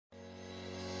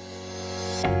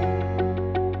John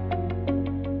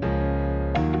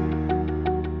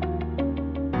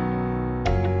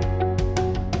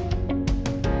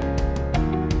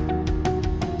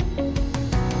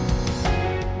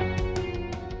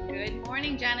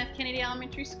F. Kennedy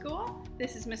Elementary School.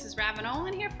 This is Mrs.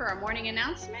 Ravanolan here for our morning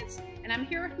announcements, and I'm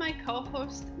here with my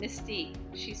co-host, Misty.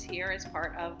 She's here as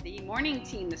part of the morning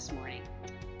team this morning.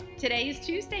 Today is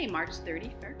Tuesday, March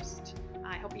 31st.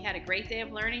 I hope you had a great day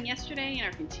of learning yesterday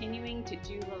and are continuing to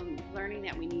do the learning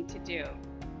that we need to do.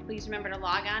 Please remember to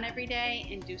log on every day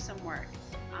and do some work.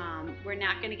 We're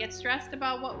not going to get stressed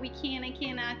about what we can and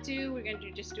cannot do. We're going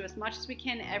to just do as much as we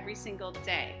can every single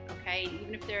day, okay?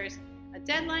 Even if there's a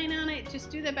deadline on it,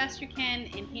 just do the best you can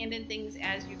and hand in things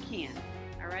as you can.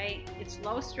 All right, it's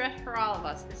low stress for all of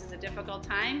us. This is a difficult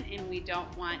time and we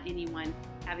don't want anyone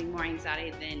having more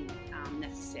anxiety than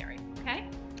necessary. Okay,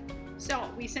 so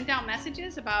we sent out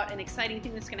messages about an exciting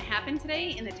thing that's going to happen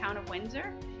today in the town of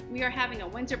Windsor. We are having a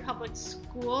Windsor Public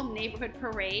School neighborhood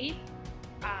parade.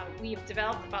 We've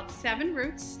developed about 7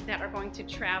 routes that are going to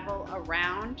travel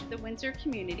around the Windsor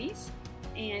communities,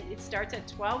 and it starts at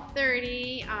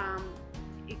 12:30.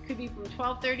 It could be from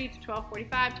 12:30 to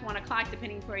 12:45 to 1 o'clock,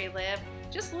 depending where you live.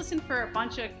 Just listen for a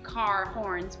bunch of car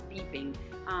horns beeping,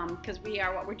 because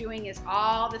what we're doing is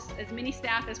as many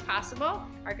staff as possible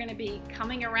are going to be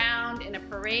coming around in a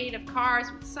parade of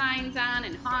cars with signs on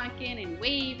and honking and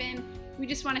waving. We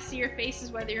just want to see your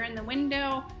faces, whether you're in the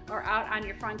window or out on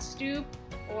your front stoop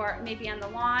or maybe on the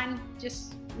lawn.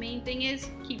 Just main thing is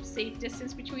keep safe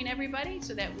distance between everybody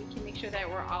so that we can make sure that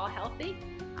we're all healthy.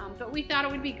 But we thought it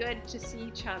would be good to see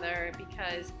each other,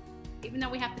 because even though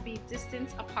we have to be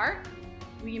distance apart,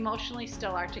 we emotionally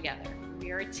still are together.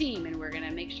 We are a team, and we're going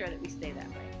to make sure that we stay that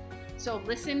way. So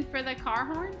listen for the car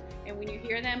horns, and when you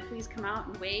hear them, please come out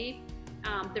and wave.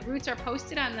 The routes are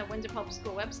posted on the Windsor Public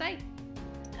School website.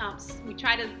 We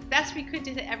tried as best we could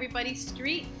to hit everybody's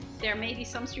street. There may be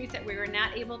some streets that we were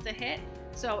not able to hit.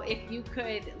 So if you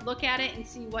could look at it and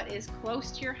see what is close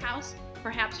to your house,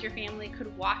 perhaps your family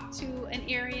could walk to an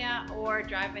area or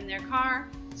drive in their car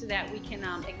so that we can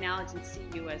acknowledge and see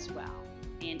you as well.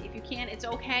 And if you can't, it's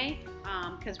okay,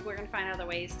 because we're going to find other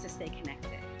ways to stay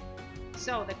connected.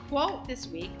 So the quote this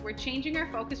week, we're changing our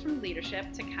focus from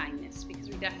leadership to kindness, because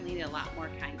we definitely need a lot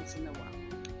more kindness in the world.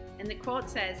 And the quote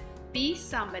says, "Be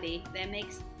somebody that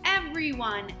makes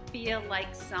everyone feel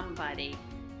like somebody."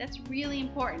 That's really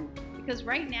important, because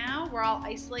right now we're all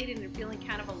isolated and feeling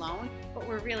kind of alone, but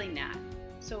we're really not.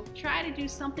 So try to do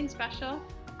something special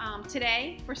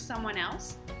today for someone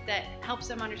else that helps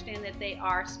them understand that they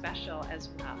are special as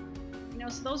well. You know,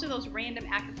 so those are those random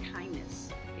acts of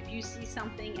kindness. If you see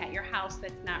something at your house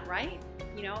that's not right,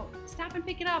 you know, stop and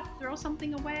pick it up, throw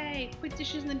something away, put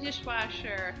dishes in the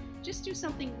dishwasher. Just do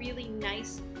something really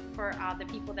nice for the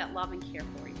people that love and care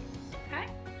for you, okay?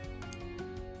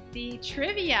 The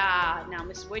trivia. Now,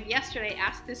 Ms. Wood yesterday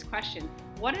asked this question: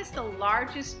 what is the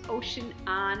largest ocean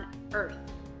on Earth?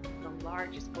 The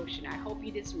largest ocean. I hope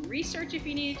you did some research if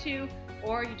you needed to,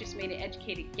 or you just made an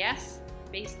educated guess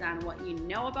based on what you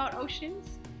know about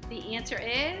oceans. The answer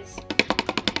is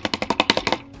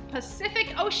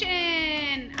Pacific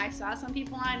Ocean. I saw some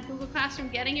people on Google Classroom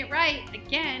getting it right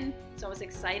again, so it was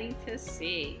exciting to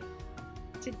see.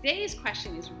 Today's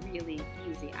question is really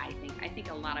easy, I think. I think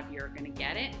a lot of you are going to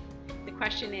get it. The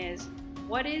question is,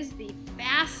 what is the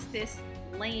fastest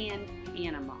land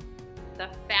animal? The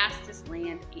fastest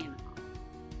land animal.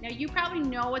 Now, you probably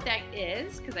know what that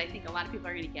is, because I think a lot of people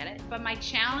are going to get it. But my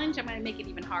challenge, I'm going to make it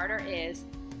even harder, is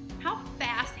how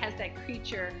fast has that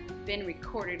creature been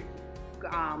recorded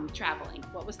traveling?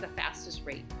 What was the fastest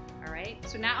rate? All right,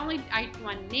 so not only I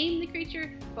want to name the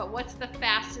creature, but what's the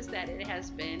fastest that it has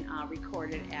been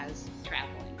recorded as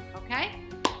traveling, okay?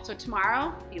 So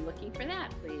tomorrow, be looking for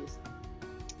that, please.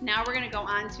 Now we're going to go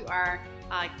on to our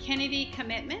Kennedy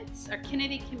commitments, our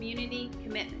Kennedy community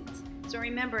commitments. So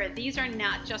remember, these are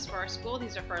not just for our school,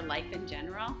 these are for life in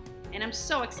general. And I'm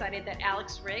so excited that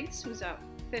Alex Riggs, who's a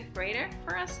 5th grader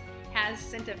for us, has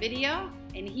sent a video,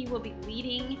 and he will be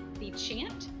leading the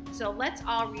chant. So let's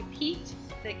all repeat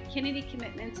the Kennedy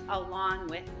commitments along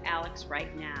with Alex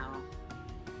right now.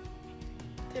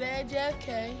 Today at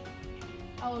JFK,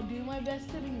 I will do my best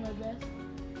to be my best.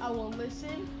 I will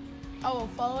listen. I will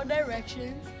follow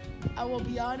directions. I will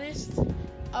be honest.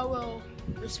 I will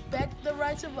respect the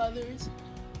rights of others.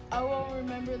 I will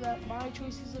remember that my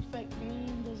choices affect me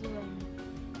and those around me.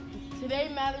 Today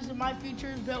matters and my future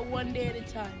is built one day at a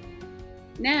time.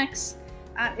 Next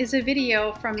is a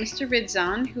video from Mr.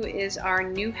 Ridzon, who is our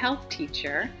new health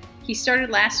teacher, He started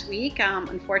last week.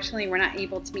 Unfortunately, we're not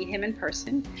able to meet him in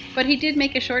person, but he did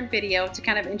make a short video to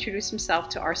kind of introduce himself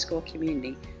to our school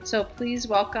community. So please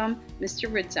welcome Mr.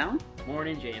 Ridzone.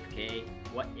 Morning, JFK.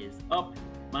 What is up?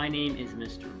 My name is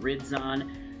Mr.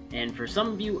 Ridzone, and for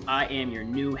some of you, I am your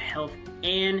new health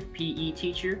and PE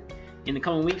teacher. In the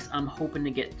coming weeks, I'm hoping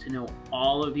to get to know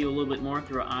all of you a little bit more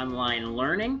through online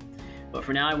learning. But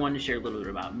for now, I wanted to share a little bit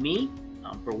about me.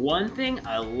 For one thing,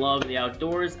 I love the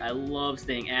outdoors. I love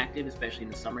staying active, especially in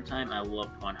the summertime. I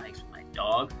love to go on hikes with my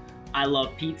dog. I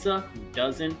love pizza, who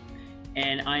doesn't?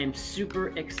 And I am super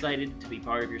excited to be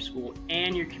part of your school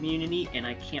and your community, and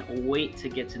I can't wait to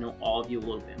get to know all of you a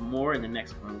little bit more in the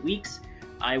next coming weeks.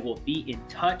 I will be in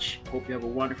touch. Hope you have a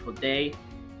wonderful day.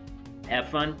 Have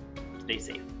fun. Stay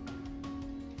safe.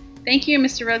 Thank you,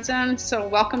 Mr. Ridzone. So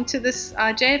welcome to this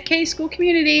JFK school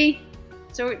community.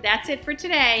 So that's it for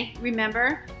today.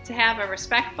 Remember to have a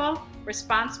respectful,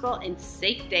 responsible, and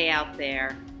safe day out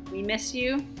there. We miss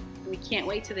you, and we can't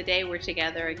wait till the day we're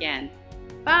together again.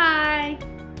 Bye!